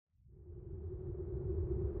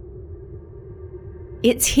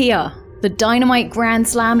It's here. The Dynamite Grand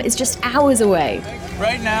Slam is just hours away.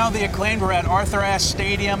 Right now, the Acclaimed, we're at Arthur Ashe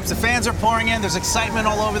Stadium. The fans are pouring in. There's excitement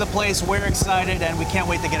all over the place. We're excited, and we can't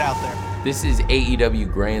wait to get out there. This is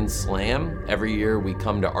AEW Grand Slam. Every year we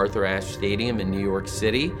come to Arthur Ashe Stadium in New York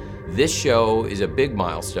City. This show is a big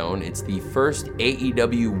milestone. It's the first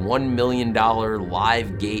AEW $1 million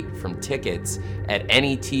live gate from tickets at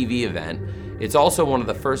any TV event. It's also one of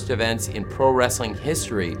the first events in pro wrestling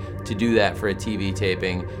history to do that for a TV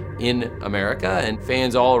taping in America, and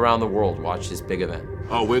fans all around the world watch this big event.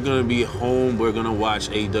 Oh, we're gonna be home. We're gonna watch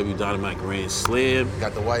AEW Dynamite Grand Slam.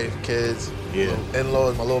 Got the wife, kids, Yeah.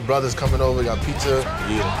 in-laws, my little brother's coming over, got pizza. Yeah.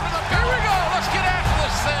 Here we go, let's get after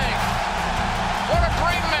this thing. What a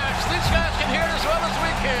great match. These guys can hear it as well as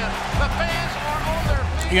we can. The fans are on their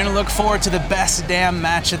feet. You're gonna look forward to the best damn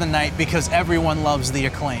match of the night because everyone loves the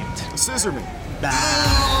Acclaimed. Scissor me.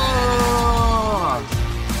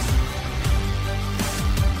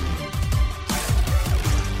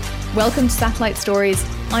 Welcome to Satellite Stories.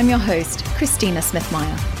 I'm your host, Christina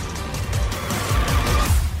Smith-Meyer.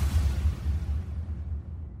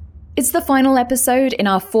 It's the final episode in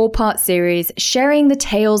our 4-part series sharing the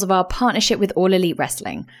tales of our partnership with All Elite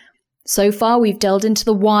Wrestling. So far, we've delved into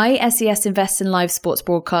the why SES invests in live sports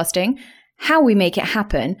broadcasting, how we make it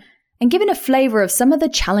happen, and given a flavour of some of the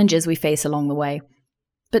challenges we face along the way.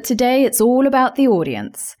 But today, it's all about the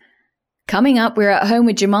audience. Coming up, we're at home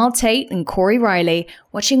with Jamal Tate and Corey Riley,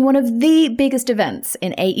 watching one of the biggest events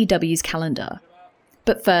in AEW's calendar.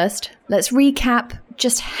 But first, let's recap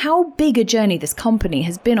just how big a journey this company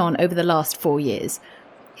has been on over the last 4 years.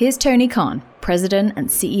 Here's Tony Khan, President and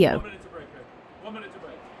CEO. 1 minute to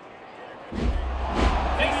break.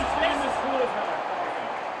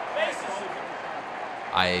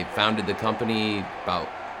 I founded the company about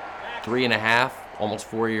 3.5, almost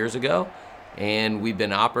 4 years ago, and we've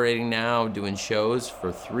been operating now, doing shows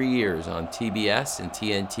for 3 years on TBS and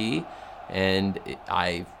TNT, and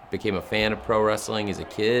I became a fan of pro wrestling as a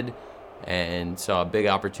kid and saw a big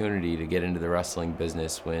opportunity to get into the wrestling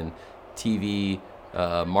business when TV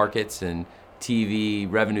markets and TV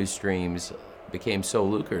revenue streams became so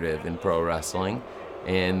lucrative in pro wrestling,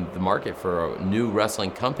 and the market for a new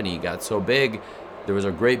wrestling company got so big. There was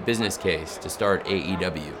a great business case to start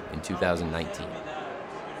AEW in 2019.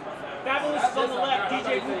 Fabulous is on the left,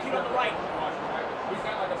 DJ Wuki on the right.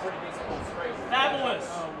 Fabulous.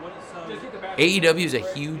 AEW is a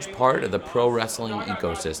huge part of the pro wrestling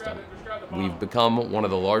ecosystem. We've become one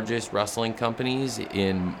of the largest wrestling companies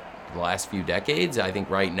in the last few decades. I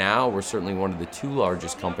think right now we're certainly one of the 2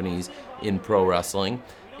 largest companies in pro wrestling.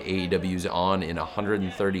 AEW's on in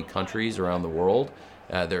 130 countries around the world.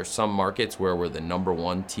 There are some markets where we're the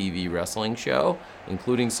 #1 TV wrestling show,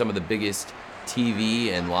 including some of the biggest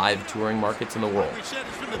TV and live touring markets in the world.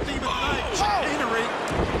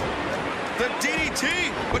 The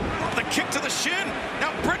DDT, but the kick to the shin.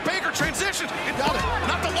 Now Britt Baker transitions. It got it.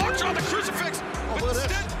 Not the launcher on the crucifix. But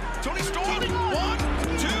instead, Tony Storm. 1,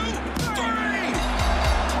 2, 3.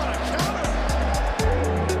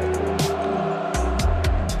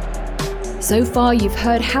 So far, you've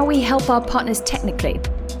heard how we help our partners technically.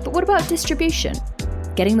 But what about distribution?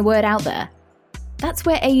 Getting the word out there? That's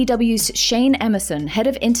where AEW's Shane Emerson, head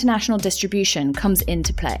of international distribution, comes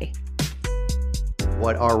into play.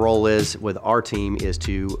 What our role is with our team is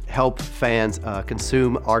to help fans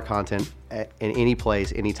consume our content in any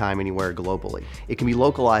place, anytime, anywhere globally. It can be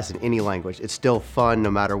localized in any language. It's still fun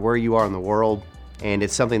no matter where you are in the world, and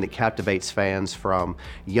it's something that captivates fans from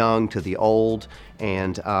young to the old.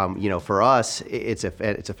 And for us, it's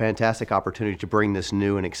a fantastic opportunity to bring this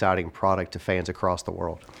new and exciting product to fans across the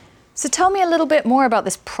world. So tell me a little bit more about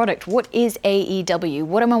this product. What is AEW?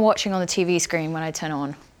 What am I watching on the TV screen when I turn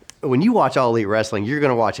on? When you watch All Elite Wrestling, you're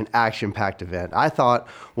going to watch an action-packed event. I thought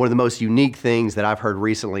one of the most unique things that I've heard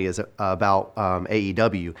recently is about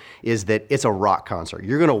AEW is that it's a rock concert.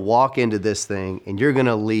 You're going to walk into this thing and you're going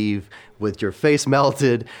to leave with your face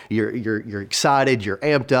melted. You're excited. You're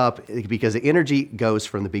amped up because the energy goes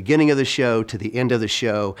from the beginning of the show to the end of the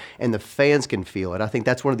show, and the fans can feel it. I think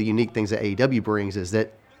that's one of the unique things that AEW brings is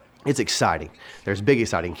that it's exciting. There's big,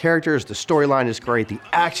 exciting characters. The storyline is great. The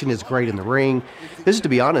action is great in the ring. This is, to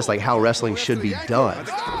be honest, like how wrestling should be done.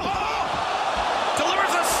 Delivers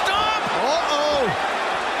a stomp.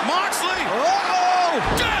 Moxley.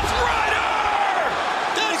 Death Rider.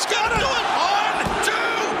 That's got it. 1, 2,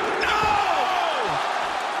 no.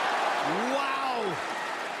 Wow.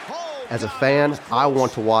 As a fan, I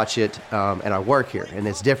want to watch it, and I work here. And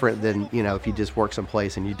it's different than, if you just work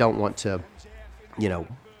someplace and you don't want to,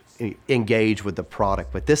 engage with the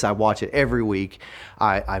product. But this, I watch it every week.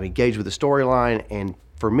 I'm engaged with the storyline, and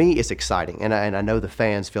for me, it's exciting, and I know the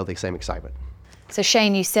fans feel the same excitement. So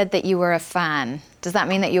Shane, you said that you were a fan. Does that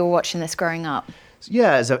mean that you were watching this growing up?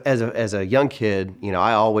 Yeah, as a young kid,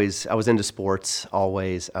 I was into sports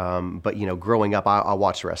always, but growing up, I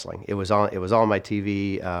watched wrestling. It was on my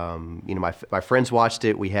TV. My friends watched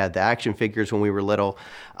it. We had the action figures when we were little,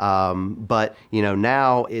 but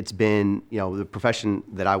now it's been the profession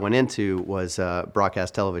that I went into was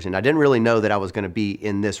broadcast television. I didn't really know that I was going to be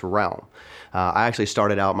in this realm. I actually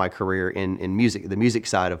started out my career in music, the music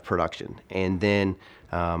side of production, and then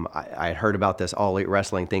I had heard about this All Elite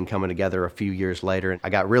Wrestling thing coming together a few years later, and I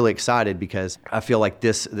got really excited because I feel like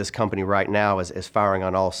this company right now is firing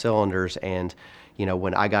on all cylinders. And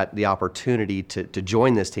when I got the opportunity to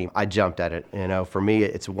join this team, I jumped at it. For me,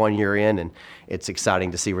 it's 1 year in, and it's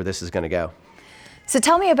exciting to see where this is going to go. So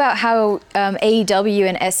tell me about how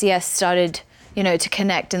AEW and SES started to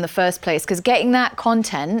connect in the first place, because getting that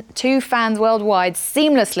content to fans worldwide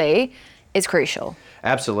seamlessly is crucial.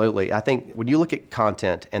 Absolutely. I think when you look at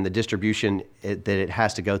content and the distribution that it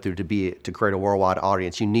has to go through to create a worldwide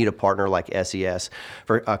audience, you need a partner like SES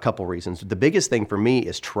for a couple reasons. The biggest thing for me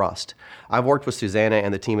is trust. I've worked with Susanna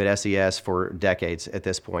and the team at SES for decades at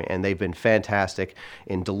this point, and they've been fantastic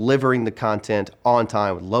in delivering the content on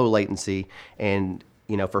time with low latency. And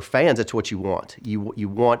for fans, it's what you want. You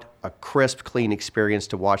want a crisp, clean experience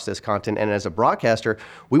to watch this content. And as a broadcaster,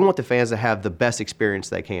 we want the fans to have the best experience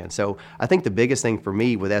they can. So I think the biggest thing for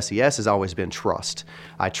me with SES has always been trust.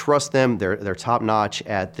 I trust them. They're top-notch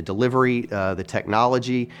at the delivery, the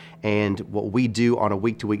technology, and what we do on a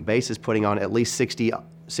week-to-week basis, putting on at least 60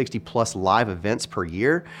 plus live events per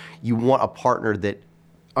year. You want a partner that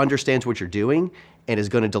understands what you're doing and is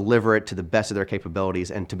going to deliver it to the best of their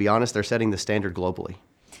capabilities. And to be honest, they're setting the standard globally.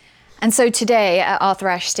 And so today at Arthur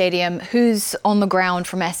Ashe Stadium, who's on the ground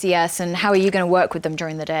from SES, and how are you going to work with them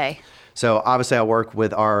during the day? So obviously I work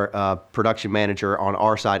with our production manager on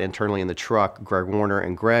our side internally in the truck, Greg Warner,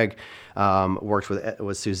 and Greg works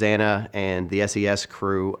with Susanna and the SES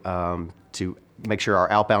crew to make sure our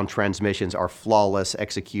outbound transmissions are flawless,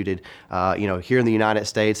 executed, here in the United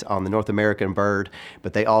States on the North American bird,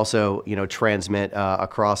 but they also, transmit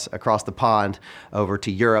across the pond over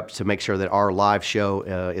to Europe to make sure that our live show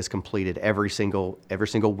is completed every single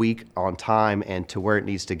week on time and to where it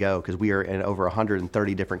needs to go, because we are in over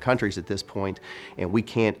 130 different countries at this point, and we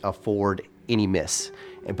can't afford any miss.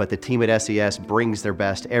 But the team at SES brings their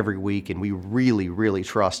best every week, and we really, really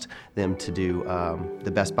trust them to do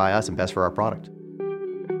the best by us and best for our product.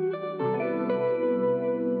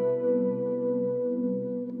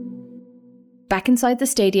 Back inside the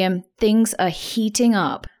stadium, things are heating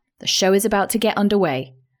up. The show is about to get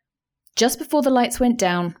underway. Just before the lights went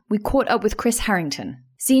down, we caught up with Chris Harrington,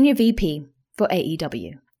 Senior VP for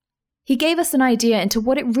AEW. He gave us an idea into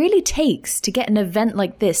what it really takes to get an event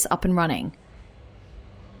like this up and running.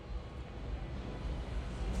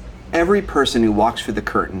 Every person who walks through the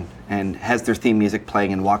curtain and has their theme music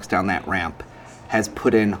playing and walks down that ramp has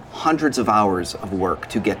put in hundreds of hours of work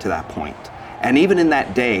to get to that point. And even in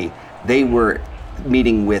that day, they were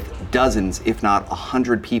meeting with dozens, if not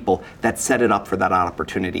 100 people that set it up for that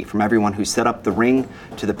opportunity. From everyone who set up the ring,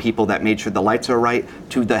 to the people that made sure the lights are right,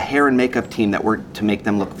 to the hair and makeup team that worked to make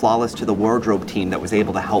them look flawless, to the wardrobe team that was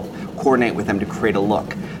able to help coordinate with them to create a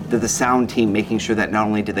look, to the sound team making sure that not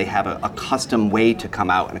only did they have a custom way to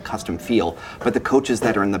come out and a custom feel, but the coaches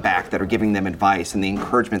that are in the back that are giving them advice and the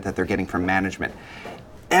encouragement that they're getting from management.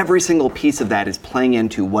 Every single piece of that is playing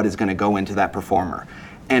into what is going to go into that performer.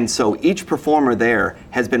 And so each performer there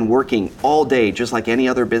has been working all day, just like any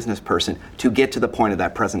other business person, to get to the point of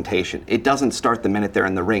that presentation. It doesn't start the minute they're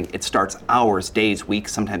in the ring. It starts hours, days,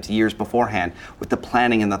 weeks, sometimes years beforehand with the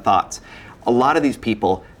planning and the thoughts. A lot of these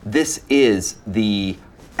people, this is the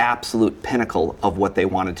absolute pinnacle of what they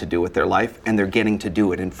wanted to do with their life, and they're getting to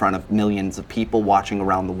do it in front of millions of people watching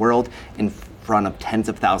around the world, in front of tens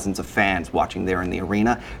of thousands of fans watching there in the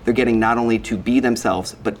arena. They're getting not only to be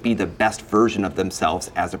themselves, but be the best version of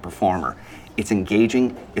themselves as a performer. It's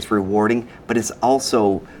engaging, it's rewarding, but it's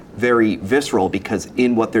also very visceral, because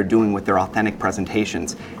in what they're doing with their authentic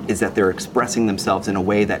presentations is that they're expressing themselves in a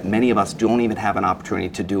way that many of us don't even have an opportunity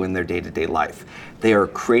to do in their day-to-day life. They are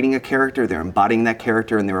creating a character, they're embodying that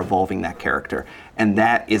character, and they're evolving that character. And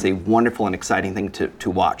that is a wonderful and exciting thing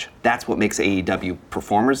to watch. That's what makes AEW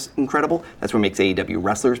performers incredible. That's what makes AEW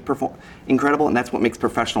wrestlers incredible. And that's what makes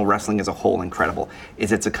professional wrestling as a whole incredible,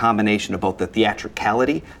 is it's a combination of both the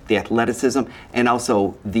theatricality, the athleticism, and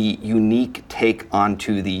also the unique take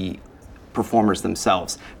onto the performers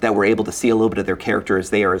themselves, that we're able to see a little bit of their character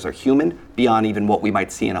as they are as a human, beyond even what we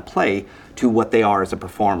might see in a play, to what they are as a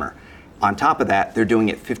performer. On top of that, they're doing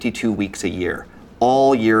it 52 weeks a year.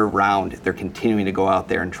 all year round, they're continuing to go out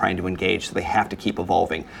there and trying to engage, so they have to keep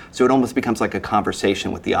evolving. So it almost becomes like a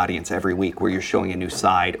conversation with the audience every week where you're showing a new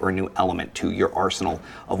side or a new element to your arsenal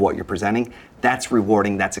of what you're presenting. That's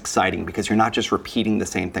rewarding, that's exciting, because you're not just repeating the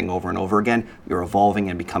same thing over and over again, you're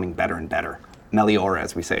evolving and becoming better and better. Meliora,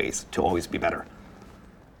 as we say, is to always be better.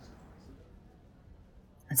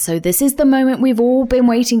 And so this is the moment we've all been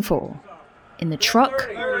waiting for. In the truck,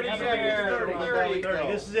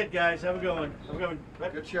 This is it, guys. Have a good one.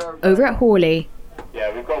 Good show. over at Hawley,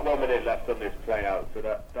 Yeah, we've got 1 minute left on this play out, so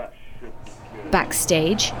that should be good.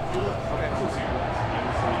 backstage,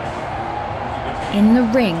 in the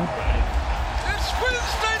ring, It's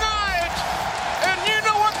Wednesday night, and you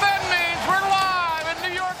know what that means. We're live in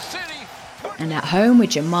New York City. and at home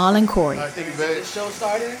with Jamal and Corey. All right, thank you, babe. Show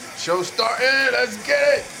starting? Show starting. Let's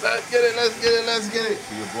get it. Let's get it. Let's get it. Let's get it.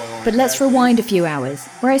 But let's rewind a few hours,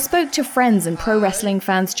 where I spoke to friends and pro wrestling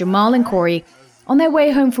fans Jamal and Corey on their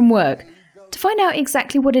way home from work to find out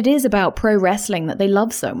exactly what it is about pro wrestling that they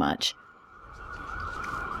love so much.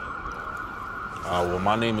 Well,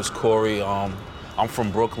 my name is Corey. I'm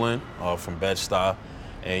from Brooklyn, from Bed-Stuy,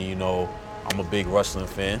 and you know, I'm a big wrestling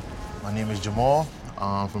fan. My name is Jamal.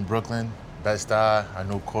 I'm from Brooklyn, Bed-Stuy. I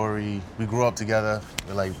know Corey. We grew up together.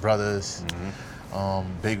 We're like brothers.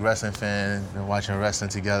 Big wrestling fan. Been watching wrestling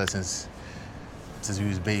together since we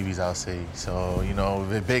was babies, I'll say. So, you know,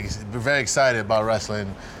 we're very excited about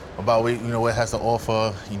wrestling, about what it has to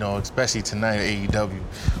offer, especially tonight at AEW.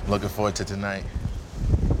 Looking forward to tonight.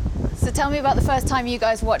 So tell me about the first time you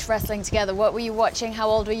guys watched wrestling together. What were you watching? How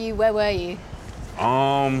old were you? Where were you?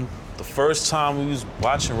 The first time we was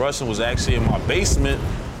watching wrestling was actually in my basement.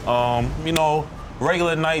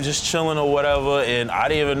 Regular night, just chilling or whatever, and I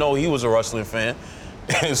didn't even know he was a wrestling fan.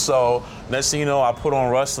 And so next thing you know, I put on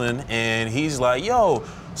wrestling, and he's like, "Yo,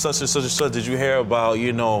 such and such and such. Did you hear about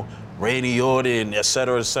Randy Orton, et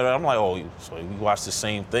cetera, et cetera?" I'm like, "Oh, so we watched the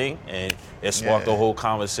same thing," and it sparked a whole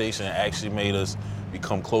conversation. It actually made us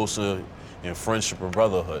become closer in friendship and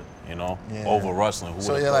brotherhood, over wrestling.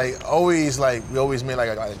 So we always made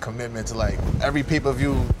a commitment to every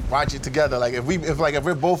pay-per-view, watch it together. If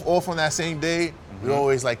we're both off on that same day, we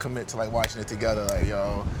always commit to watching it together.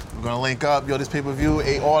 We're gonna link up. Yo, this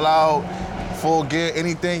pay-per-view, All Out, Full Gear,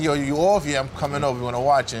 anything. Yo, you off? Yeah, I'm coming over. We're gonna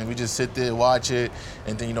watch it. And we just sit there, watch it,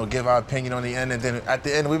 and then give our opinion on the end. And then at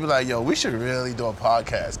the end, we be like, yo, we should really do a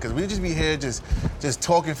podcast because we just be here just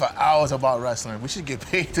talking for hours about wrestling. We should get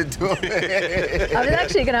paid to do it. I was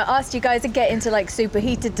actually going to ask you guys to get into super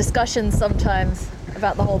heated discussions sometimes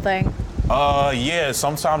about the whole thing. Yeah,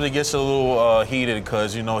 sometimes it gets a little heated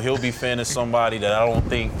because, he'll be fanning somebody that I don't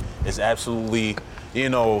think is absolutely,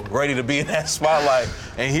 ready to be in that spotlight.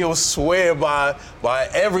 And he'll swear by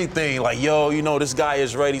everything, this guy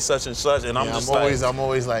is ready, such and such. And I'm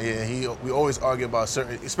always like, we always argue about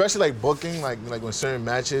certain, especially booking, like when certain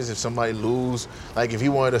matches, if somebody lose, if he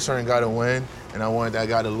wanted a certain guy to win and I wanted that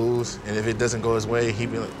guy to lose, and if it doesn't go his way, he'd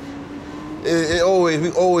be like, we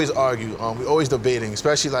always argue. We always debating,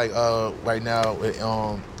 especially right now with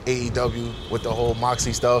AEW with the whole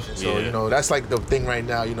Moxley stuff. So that's the thing right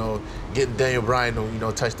now. Getting Daniel Bryan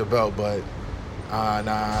to touch the belt, but my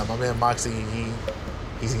man Moxley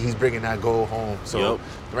he's bringing that gold home. So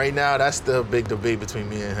right now that's the big debate between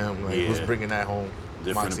me and him. Who's bringing that home?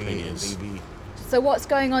 Different Moxley opinions. and DB. So what's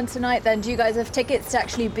going on tonight then? Do you guys have tickets to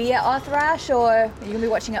actually be at Arthur Ashe, or are you going to be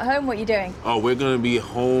watching at home? What are you doing? Oh, we're going to be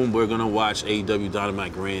home. We're going to watch AEW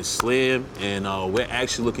Dynamite Grand Slam, and we're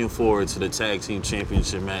actually looking forward to the Tag Team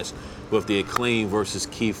Championship match with the Acclaim versus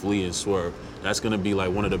Keith Lee and Swerve. That's going to be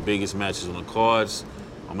one of the biggest matches on the cards.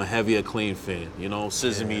 I'm a heavy Acclaim fan,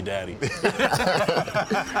 scissor me daddy. Yeah.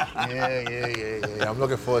 I'm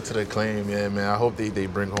looking forward to the Acclaim, man. I hope they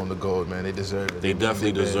bring home the gold, man. They deserve it. They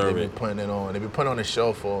definitely deserve it. They've been putting on a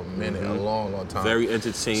show for a minute, a long time. Very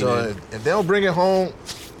entertaining. So if they don't bring it home,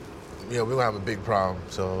 we're going to have a big problem.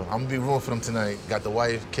 So I'm going to be rooting for them tonight. Got the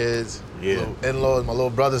wife, kids, in-laws, my little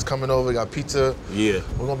brother's coming over, got pizza. Yeah.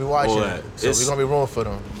 We're going to be watching it. So we're going to be rooting for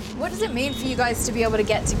them. What does it mean for you guys to be able to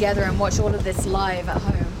get together and watch all of this live at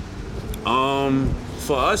home?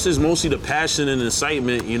 For us, it's mostly the passion and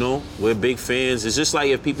excitement, We're big fans. It's just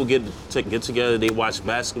if people get together, they watch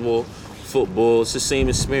basketball, football. It's the same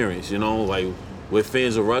experience, We're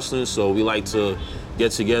fans of wrestling, so we like to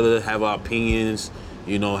get together, have our opinions,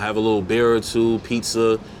 have a little beer or two,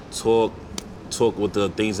 pizza, talk with the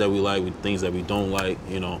things that we like, with things that we don't like,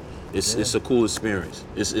 It's a cool experience.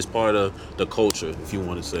 It's part of the culture, if you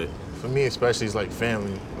want to say. For me, especially, it's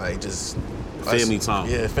family, just family time.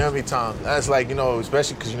 Yeah, family time. That's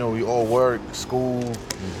especially because we all work, school.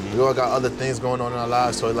 We all got other things going on in our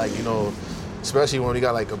lives. So especially when we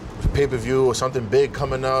got like a pay-per-view or something big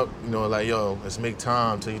coming up, like, yo, let's make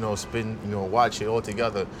time to, spend, watch it all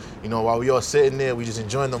together. While we all sitting there, we just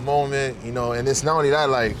enjoying the moment, and it's not only that,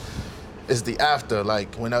 like, it's the after,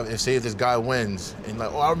 like, say if this guy wins, and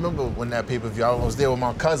like, I remember when that pay-per-view, I was there with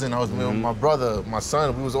my cousin, I was with my brother, my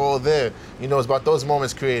son, we was all there. It's about those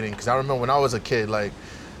moments creating, because I remember when I was a kid, like,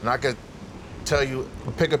 and I could tell you,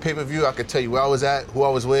 pick a pay-per-view, I could tell you where I was at, who I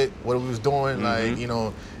was with, what we was doing, like,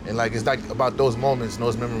 and like, it's like about those moments and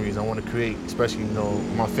those memories I want to create, especially,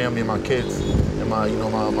 my family and my kids and my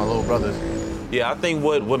little brothers. Yeah, I think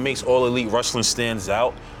what makes All Elite Wrestling stands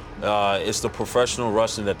out is the professional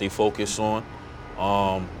wrestling that they focus on.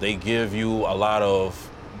 They give you a lot of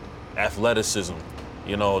athleticism.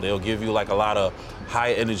 They'll give you like a lot of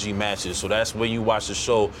high energy matches. So that's when you watch the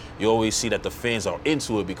show, you always see that the fans are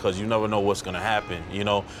into it because you never know what's gonna happen.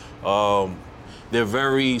 They're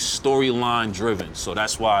very storyline driven. So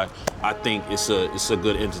that's why I think it's a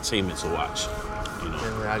good entertainment to watch.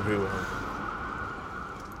 I agree with him.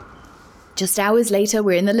 Just hours later,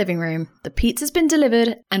 we're in the living room. The pizza's been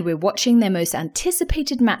delivered, and we're watching their most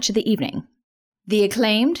anticipated match of the evening. The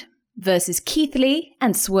Acclaimed versus Keith Lee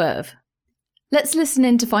and Swerve. Let's listen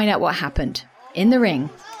in to find out what happened in the ring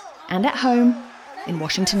and at home in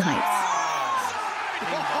Washington Heights.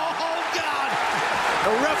 Oh, God!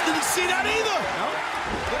 The ref didn't see that either! No?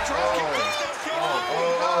 The drop kick.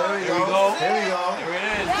 Here we go. Here we go. Here it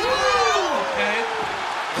is. Okay.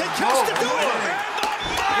 He has to do it!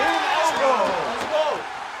 Let's go.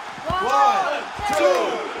 1, 2,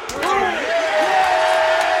 3.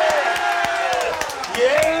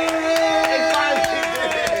 Yeah!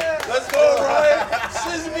 Let's go, Ryan.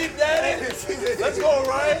 Scissor me, daddy. Let's go,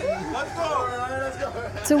 Ryan. Let's go.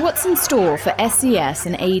 So what's in store for SCS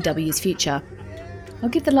and AEW's future? I'll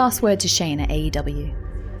give the last word to Shane at AEW.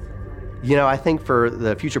 I think for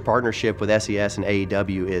the future partnership with SES and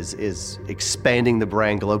AEW is expanding the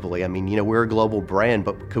brand globally. I mean, we're a global brand,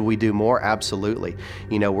 but could we do more? Absolutely.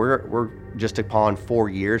 We're just upon 4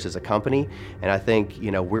 years as a company, and I think,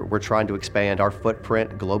 we're trying to expand our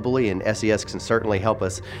footprint globally, and SES can certainly help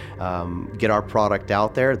us get our product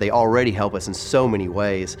out there. They already help us in so many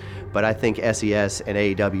ways, but I think SES and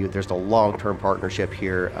AEW, there's a long-term partnership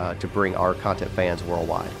here to bring our content fans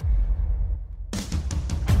worldwide.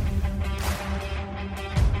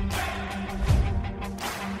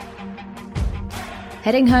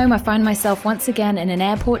 Heading home, I find myself once again in an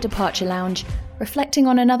airport departure lounge, reflecting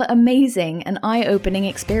on another amazing and eye-opening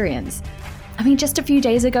experience. I mean, just a few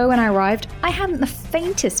days ago when I arrived, I hadn't the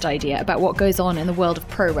faintest idea about what goes on in the world of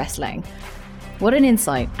pro wrestling. What an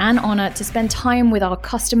insight and honor to spend time with our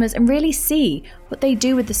customers and really see what they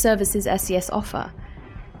do with the services SCS offer.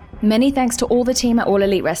 Many thanks to all the team at All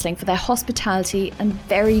Elite Wrestling for their hospitality and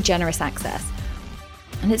very generous access.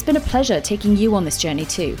 And it's been a pleasure taking you on this journey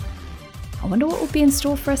too. I wonder what will be in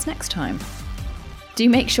store for us next time. Do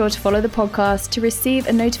make sure to follow the podcast to receive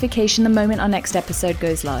a notification the moment our next episode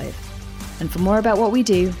goes live. And for more about what we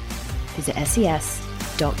do, visit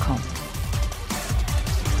SES.com.